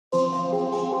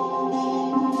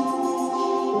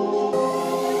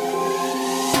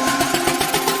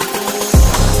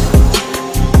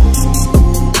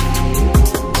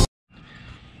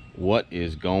What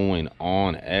is going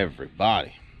on,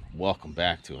 everybody? Welcome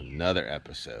back to another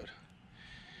episode,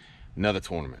 another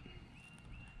tournament.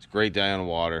 It's a great day on the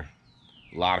water,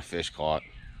 a lot of fish caught.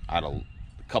 I had a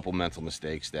couple mental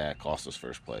mistakes that cost us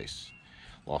first place.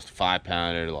 Lost a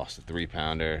 5-pounder, lost a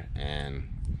 3-pounder, and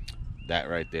that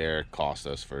right there cost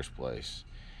us first place.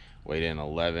 Weighed in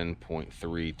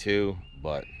 11.32,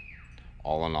 but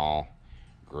all in all,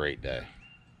 great day.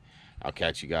 I'll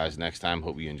catch you guys next time.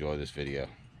 Hope you enjoy this video.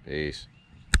 Peace.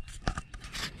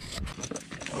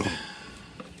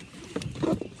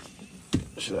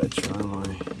 Should I try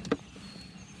my...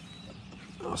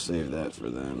 I'll save that for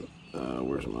then.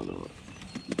 Where's my other one?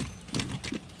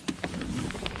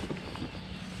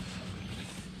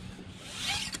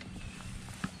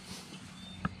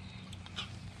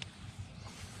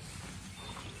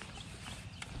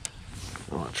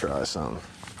 I want to try something.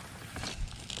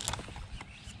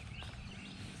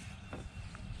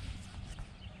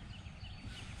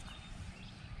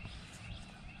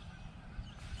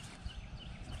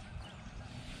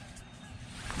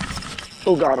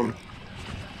 Oh, got him.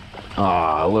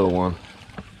 Ah, a little one.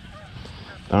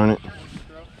 Darn it.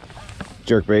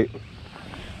 Jerk bait.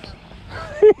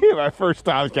 My first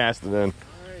time casting in.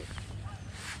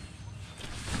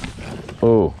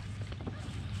 Oh.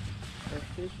 First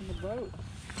fish in the boat.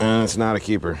 And it's not a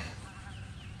keeper.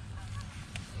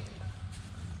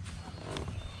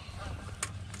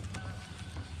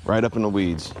 Right up in the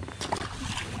weeds.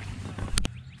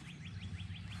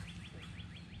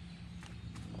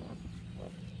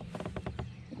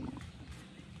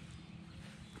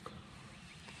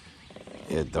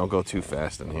 Yeah, don't go too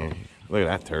fast in here. Look at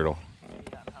that turtle.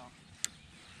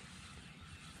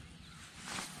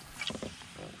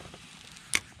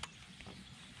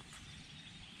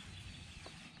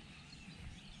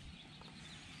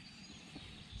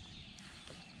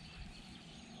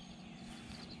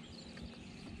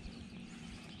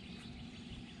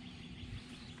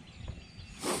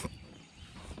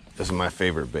 This is my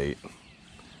favorite bait.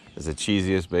 It's the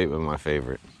cheesiest bait, but my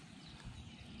favorite.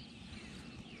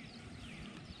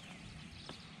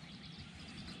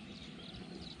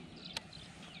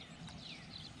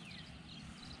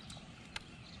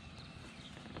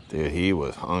 Dude, he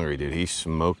was hungry, dude. He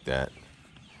smoked that.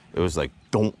 It was like,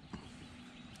 don't.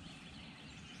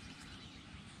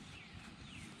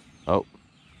 Oh,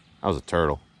 that was a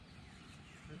turtle.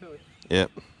 Really?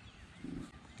 Yep.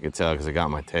 You can tell because I got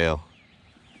my tail.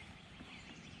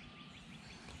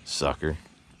 Sucker.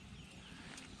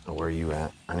 Oh, where are you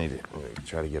at? I'm gonna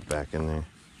try to get back in there.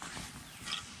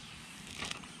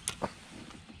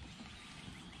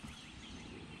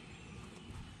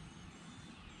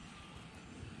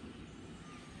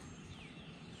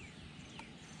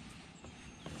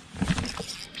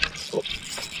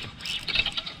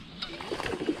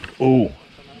 Oh,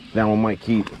 that one might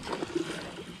keep.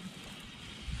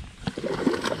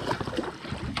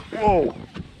 Whoa.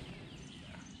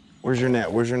 Where's your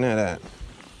net? Where's your net at?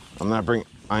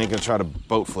 I ain't gonna try to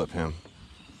boat flip him.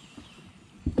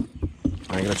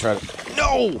 I ain't gonna try to,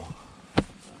 no!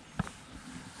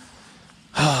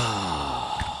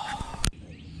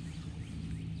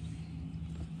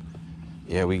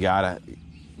 Yeah, we gotta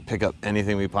pick up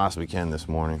anything we possibly can this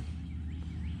morning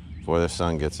before the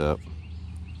sun gets up.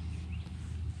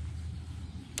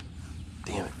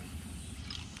 Damn it.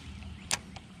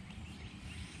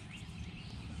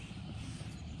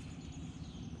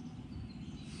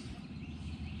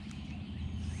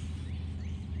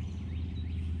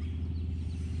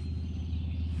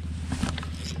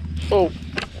 Oh,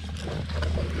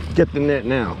 get the net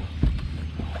now.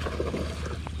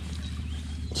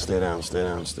 Stay down, stay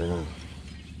down, stay down.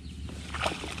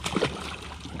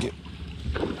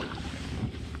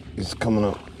 He's coming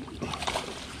up.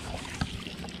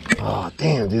 Oh,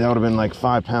 damn, dude, that would have been like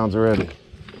 5 pounds already.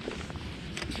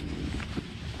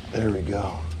 There we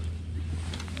go.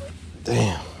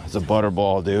 Damn, that's a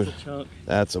butterball, dude. That's a chunk.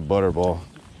 That's a butterball.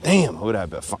 Damn, who would have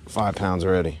bet 5 pounds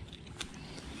already?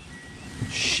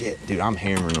 Shit, dude, I'm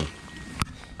hammering him.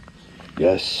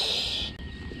 Yes.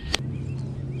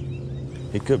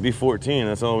 He could be 14,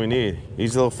 that's all we need.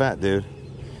 He's a little fat, dude.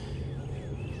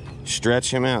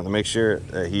 Stretch him out to make sure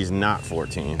that he's not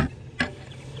 14.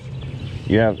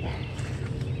 You have...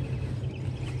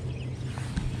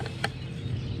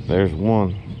 There's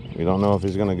one. We don't know if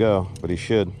he's gonna go, but he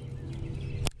should.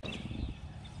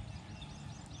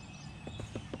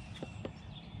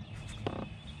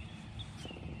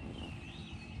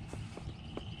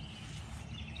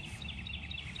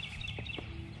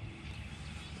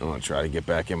 I'm gonna try to get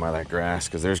back in by that grass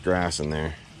because there's grass in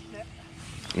there.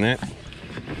 Net.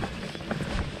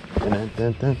 Dun,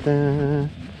 dun, dun, dun.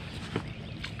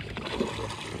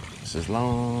 This is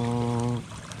long.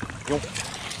 Nope.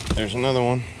 There's another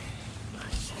one.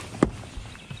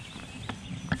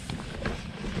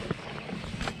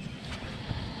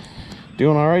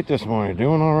 Doing all right this morning,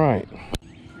 doing all right.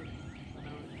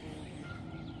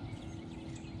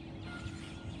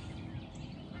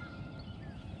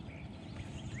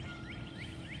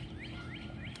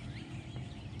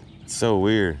 It's so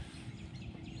weird.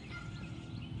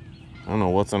 I don't know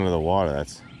what's under the water.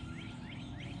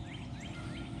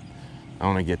 I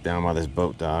want to get down by this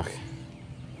boat dock.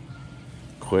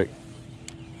 Quick.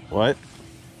 What?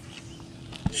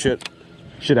 Should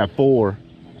have 4.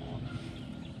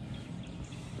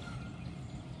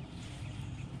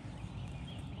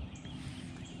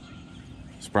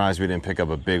 Surprised we didn't pick up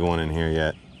a big one in here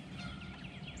yet.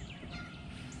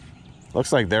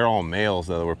 Looks like they're all males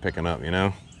though that we're picking up, you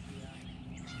know?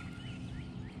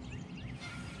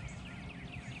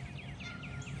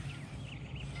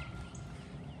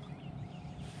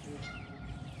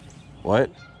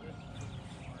 What?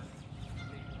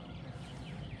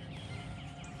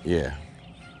 Yeah.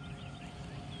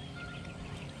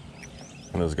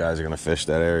 And those guys are gonna fish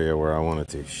that area where I wanted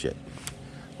to. Shit.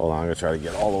 Hold on, I'm gonna try to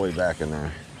get all the way back in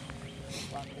there.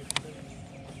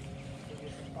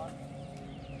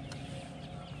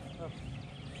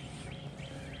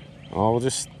 Oh,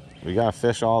 we gotta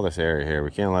fish all this area here.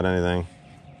 We can't let anything.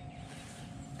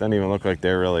 Doesn't even look like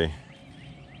they're really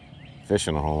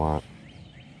fishing a whole lot.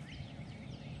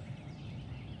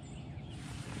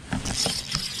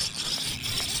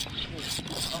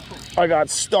 I got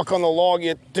stuck on the log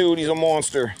yet, dude. He's a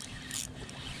monster.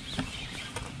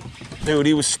 Dude,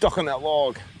 he was stuck on that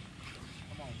log.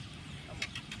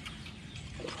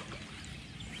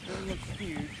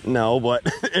 No, but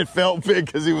it felt big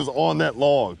because he was on that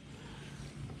log.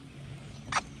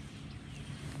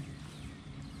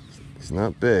 He's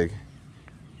not big.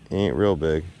 He ain't real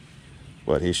big,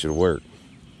 but he should work.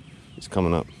 He's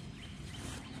coming up.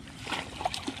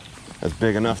 That's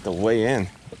big enough to weigh in.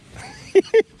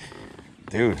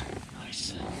 Dude.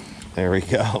 Nice. There we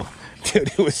go. Dude,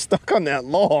 he was stuck on that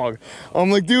log. I'm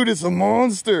like, dude, it's a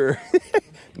monster.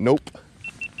 Nope.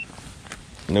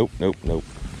 Nope, nope, nope.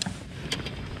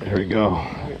 There we go.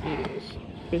 There it is.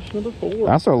 Fish number 4.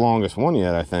 That's our longest one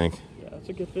yet, I think. Yeah, that's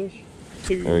a good fish.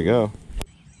 There we go.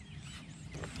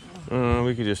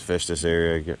 We could just fish this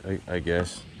area, I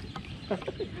guess.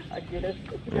 I get it.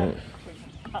 Yeah.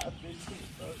 5 fish in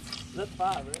the boat. That's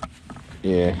 5, right?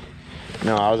 Yeah.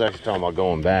 No, I was actually talking about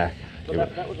going back. Well,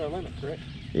 that was our limit, correct?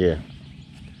 Yeah.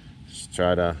 Just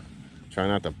try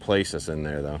not to place us in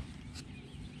there though.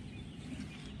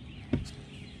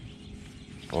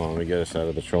 Hold on, let me get us out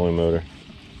of the trolling motor.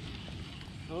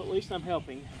 Well, at least I'm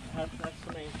helping. That's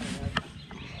the main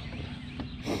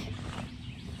thing.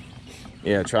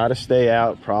 Yeah, try to stay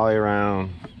out probably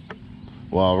around,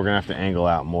 well, we're gonna have to angle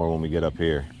out more when we get up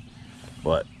here.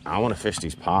 But I want to fish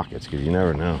these pockets because you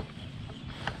never know.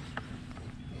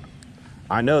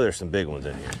 I know there's some big ones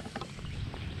in here.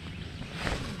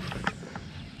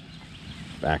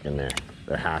 Back in there.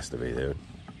 There has to be, dude.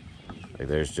 Like,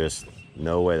 there's just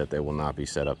no way that they will not be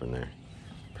set up in there.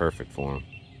 Perfect for them.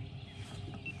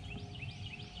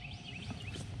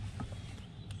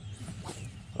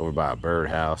 Over by a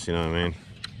birdhouse, you know what I mean?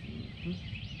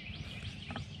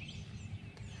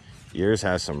 Yours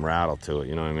has some rattle to it,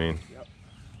 you know what I mean? Yep.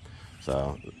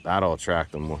 So that'll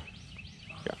attract them more.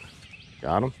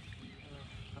 Got them?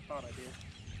 I thought I did.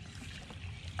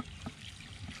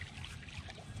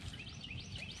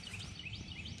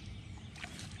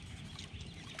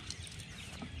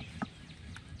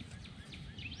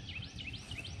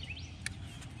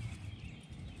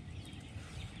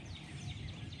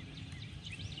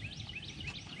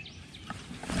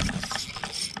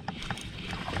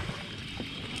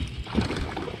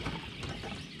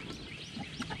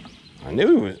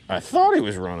 I thought he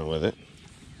was running with it.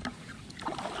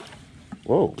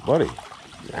 Whoa, buddy.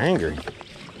 He's angry.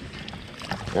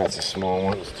 That's a small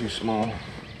one. It's too small.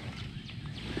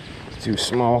 It's too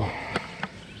small.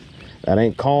 That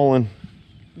ain't calling.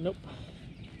 Nope.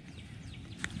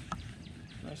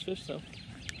 Nice fish though.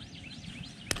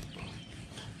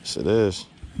 Yes, it is.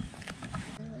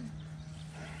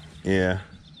 Yeah.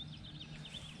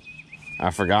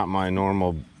 I forgot my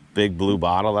normal big blue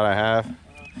bottle that I have.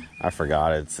 I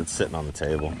forgot it. It's sitting on the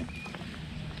table.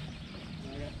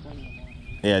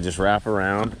 Yeah, just wrap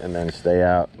around and then stay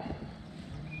out.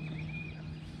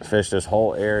 Fish this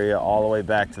whole area all the way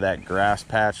back to that grass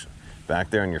patch back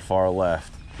there on your far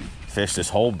left. Fish this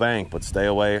whole bank, but stay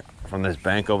away from this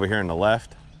bank over here on the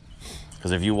left.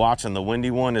 Because if you watching the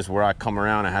windy one is where I come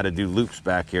around, I had to do loops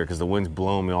back here because the wind's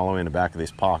blowing me all the way in the back of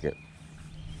this pocket.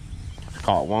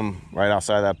 Caught one right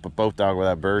outside that boat dock where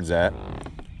that bird's at,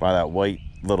 by that white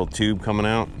little tube coming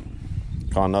out.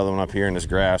 Caught another one up here in this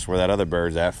grass where that other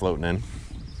bird's at, floating in.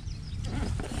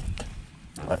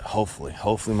 But hopefully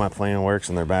my plan works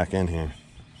and they're back in here.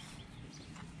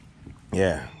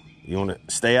 Yeah, you want to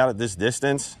stay out at this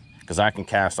distance because I can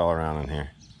cast all around in here.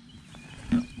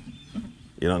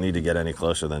 You don't need to get any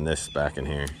closer than this back in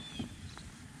here.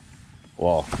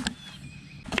 Well,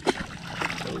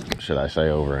 should I say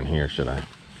over in here, should I?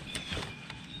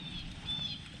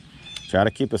 Try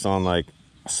to keep us on like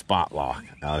a spot lock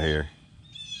out here.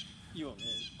 You want me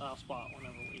to, I'll spot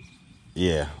whenever we...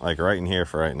 Yeah, like right in here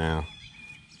for right now.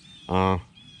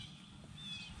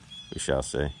 We shall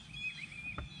see.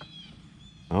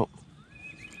 Oh.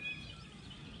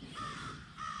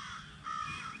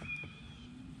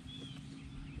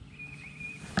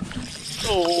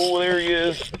 Oh, there he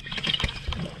is.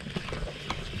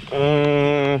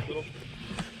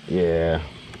 Yeah.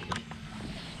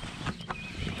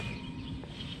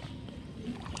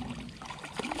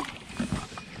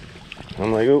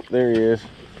 I'm like, oh, there he is.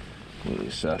 You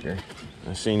sucker.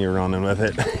 I seen you running with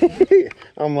it.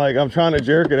 I'm like, I'm trying to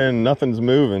jerk it in, nothing's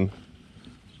moving.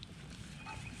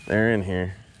 They're in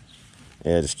here.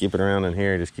 Yeah, just keep it around in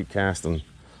here. Just keep casting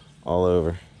all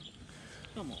over.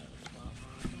 Come on.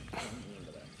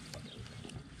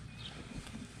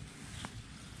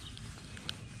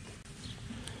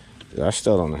 Dude, I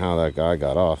still don't know how that guy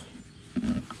got off.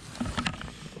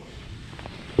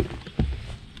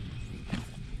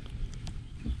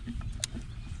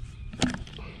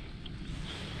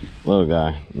 Little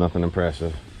guy, nothing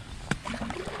impressive.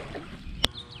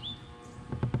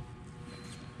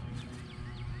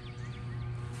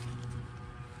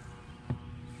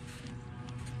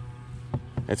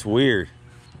 It's weird.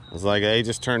 It's like they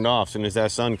just turned off as soon as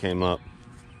that sun came up.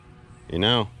 You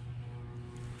know?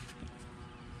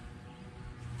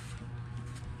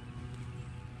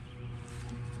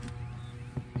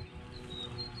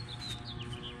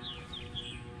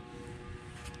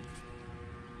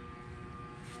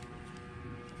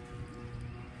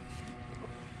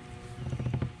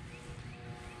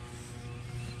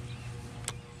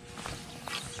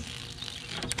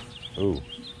 Ooh.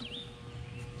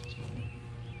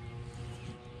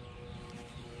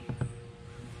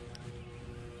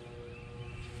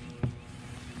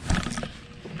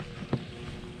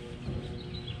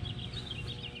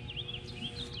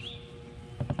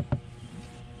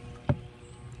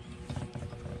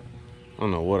 I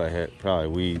don't know what I hit, probably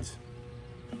weeds.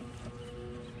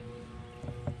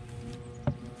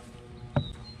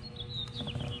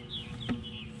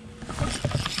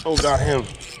 Oh, got him.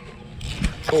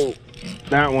 Oh,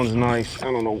 that one's nice. I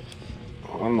don't know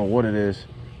what it is.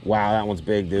 Wow, that one's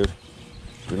big, dude.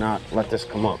 Do not let this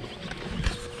come up.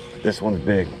 This one's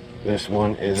big. This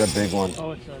one is a big one.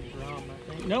 Oh, it's a drum,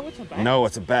 I think. No, it's a bass. No,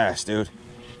 it's a bass, dude.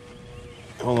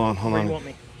 Hold on. Where do you want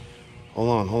me?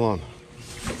 Hold on.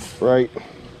 Right.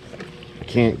 I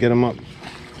can't get him up.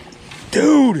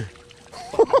 Dude!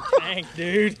 Dang,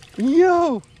 dude.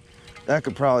 Yo! That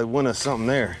could probably win us something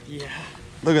there. Yeah.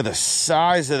 Look at the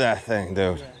size of that thing,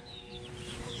 dude. Yeah.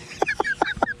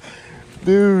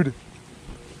 Dude.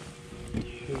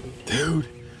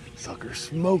 Sucker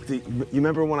smoked it. You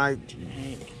remember when I...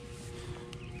 Dang.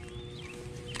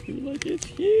 Dude, look, it's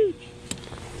huge.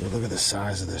 Dude, look at the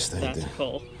size of this thing, That's dude.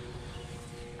 cool.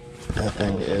 That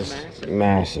thing is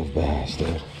massive bass,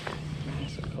 dude.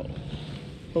 Massive cool.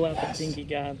 Pull out the dinky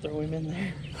guy and throw him in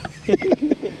there.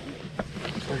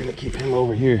 We're gonna keep him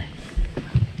over here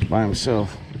by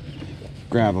himself.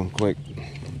 Grab him quick.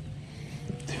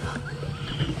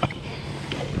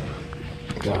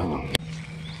 Got him.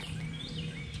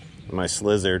 My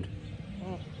slizzard.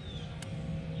 Oh.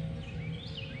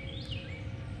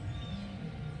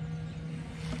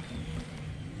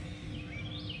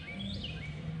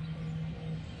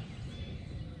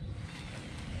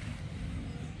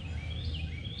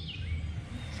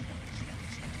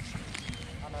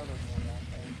 I know there's one out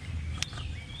there.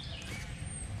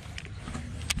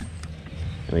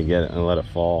 Let me get it and let it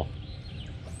fall.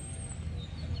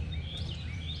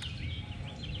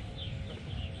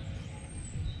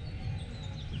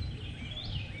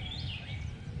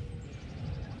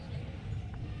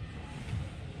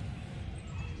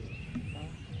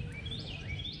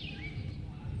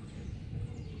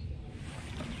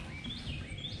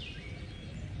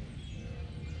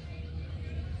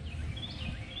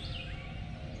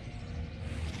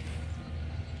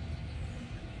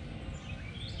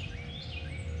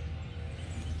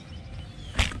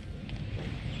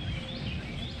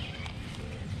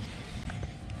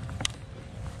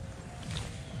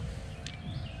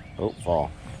 Oh, fall.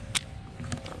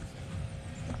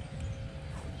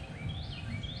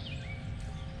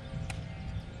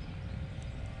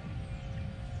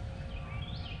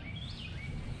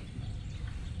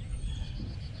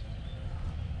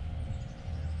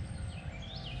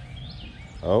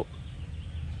 Oh.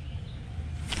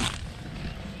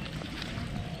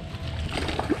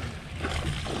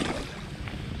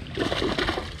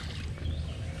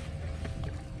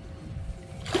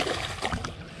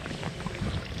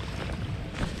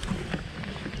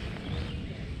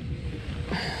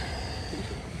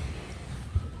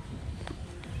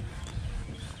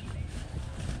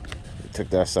 Took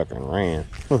that sucker and ran.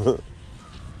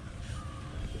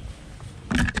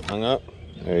 Hung up.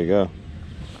 There you go.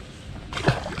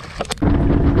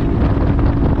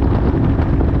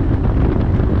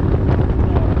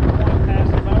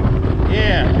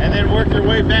 Yeah, and then work your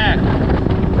way back.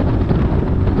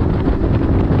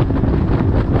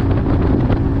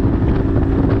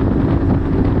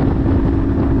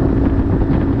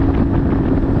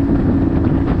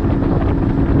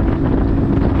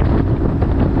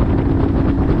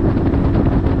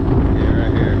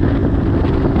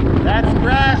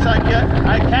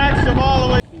 I catch them all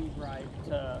the way. Be right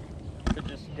to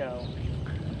just go.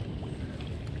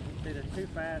 It's either too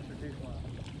fast or too slow.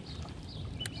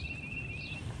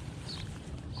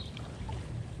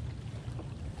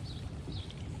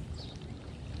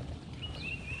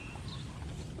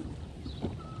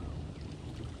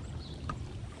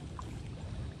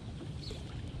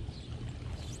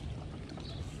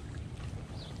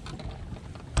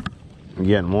 You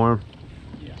getting warm?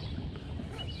 Yeah.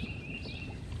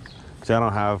 See, I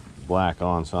don't have black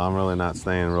on, so I'm really not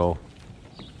staying real.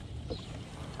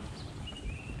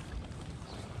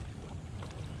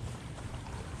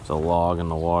 It's a log in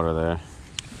the water there.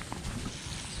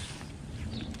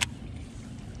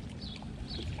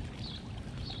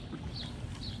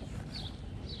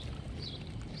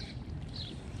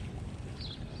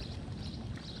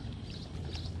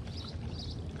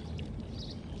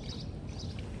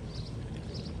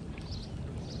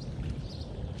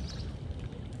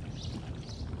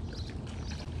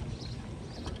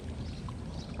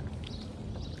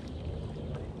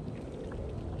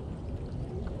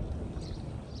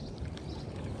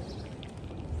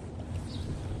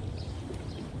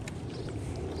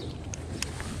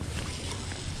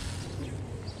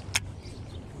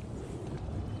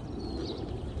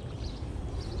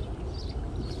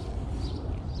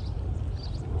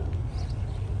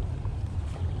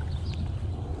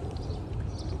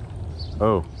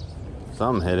 Oh,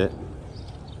 something hit it.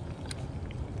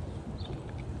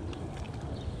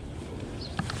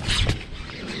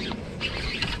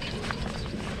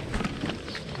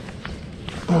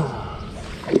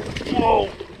 Whoa!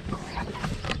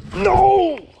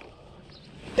 No!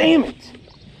 Damn it!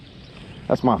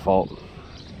 That's my fault.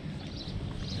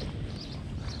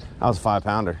 That was a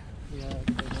 5-pounder. Yeah.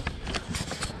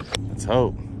 Let's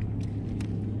hope.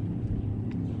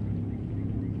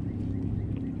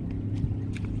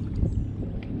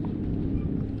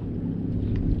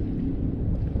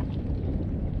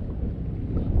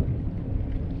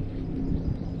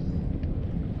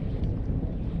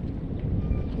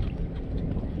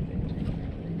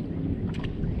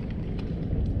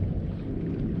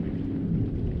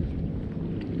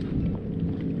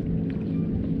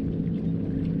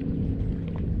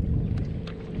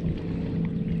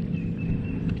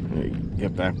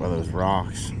 Get back by those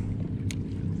rocks.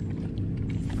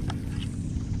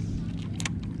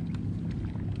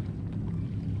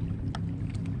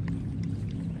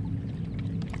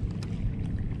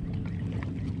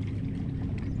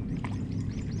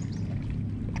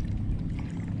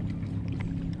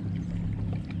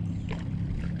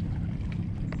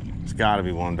 There's got to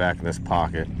be one back in this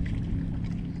pocket.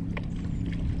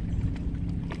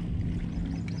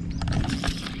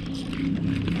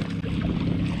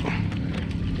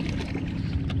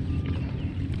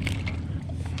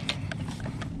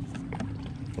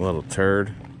 Little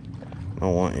turd. I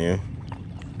don't want you.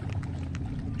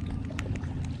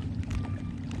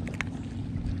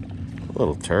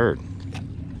 Little turd.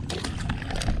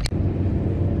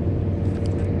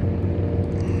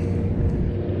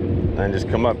 And just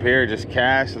come up here, just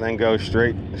cast, and then go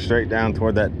straight down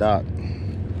toward that dock.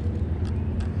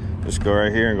 Just go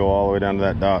right here and go all the way down to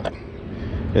that dock.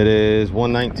 It is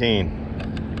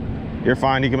 119. You're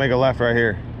fine. You can make a left right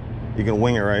here. You can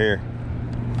wing it right here.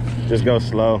 Just go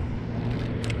slow.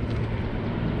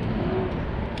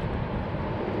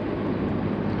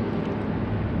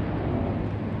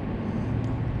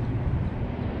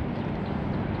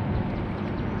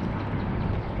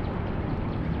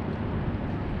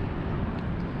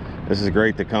 This is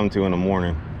great to come to in the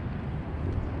morning.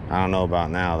 I don't know about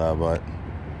now though, but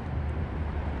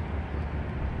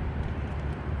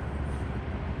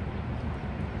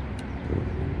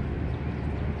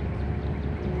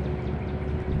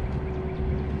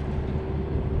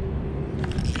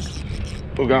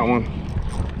We got one.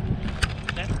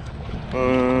 I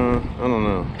don't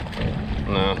know.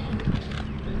 No.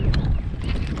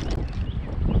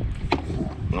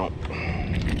 Nope.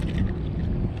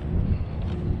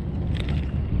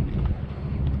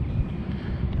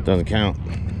 Doesn't count.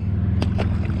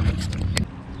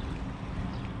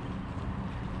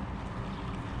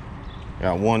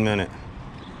 Got 1 minute.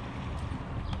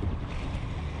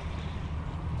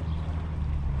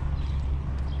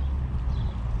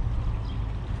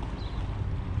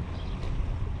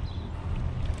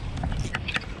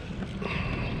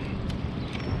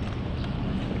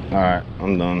 All right,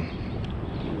 I'm done.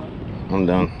 I'm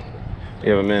done.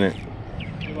 You have a minute.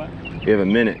 You what? You have a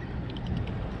minute.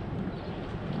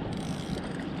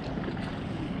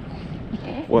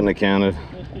 Wouldn't have counted,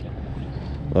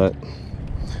 but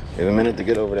you have a minute to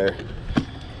get over there.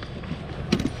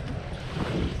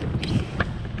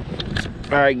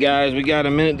 All right, guys, we got a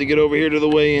minute to get over here to the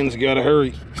weigh-ins. Gotta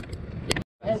hurry.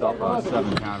 It's up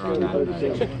 7 pounder on that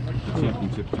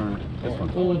championship tournament. This one.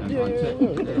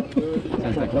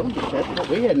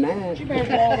 We had 9.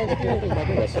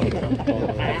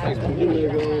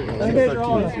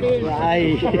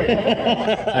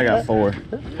 I got 4.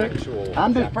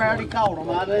 I'm just proud he caught him.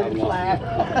 I let him slide.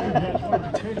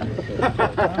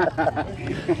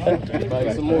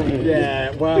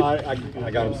 Yeah, well, I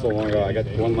got him so long ago. I got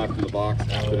one left in the box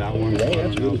after that one. I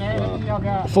don't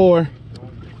know. 4. I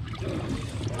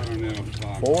don't know.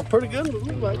 4 pretty good. It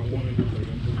looked like.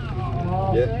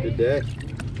 Yeah, good day.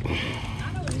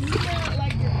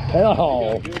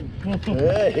 Oh.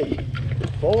 Hey.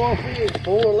 4 fish,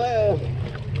 4 left.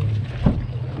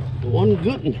 1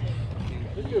 good one.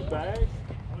 Is your bag?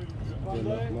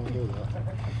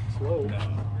 Slow.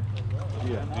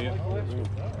 Yeah.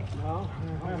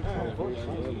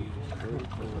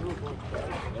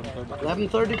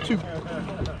 11:32.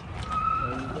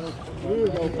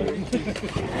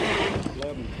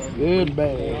 Good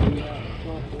bag.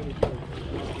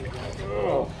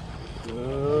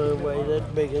 Weigh that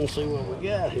big and see what we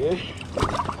got here.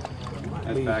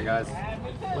 That's bad, guys.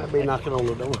 Might be knocking on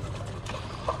the door.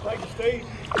 Thank you, Steve.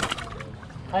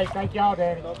 Hey, thank y'all,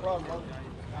 Danny. No problem, bro.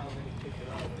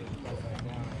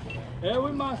 Yeah,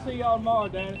 we might see y'all tomorrow,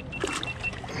 Danny.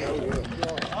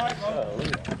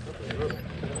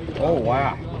 Oh,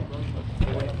 wow.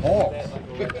 Oh.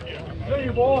 There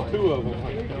you are. 2 of them.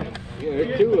 Yeah,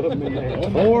 there's 2 of them in there.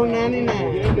 $4.99.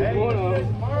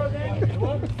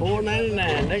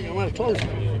 $4.99. They can run close.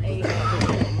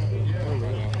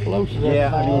 Close.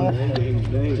 Yeah, I mean,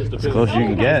 As close as you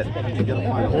can get.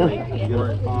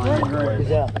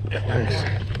 He's out.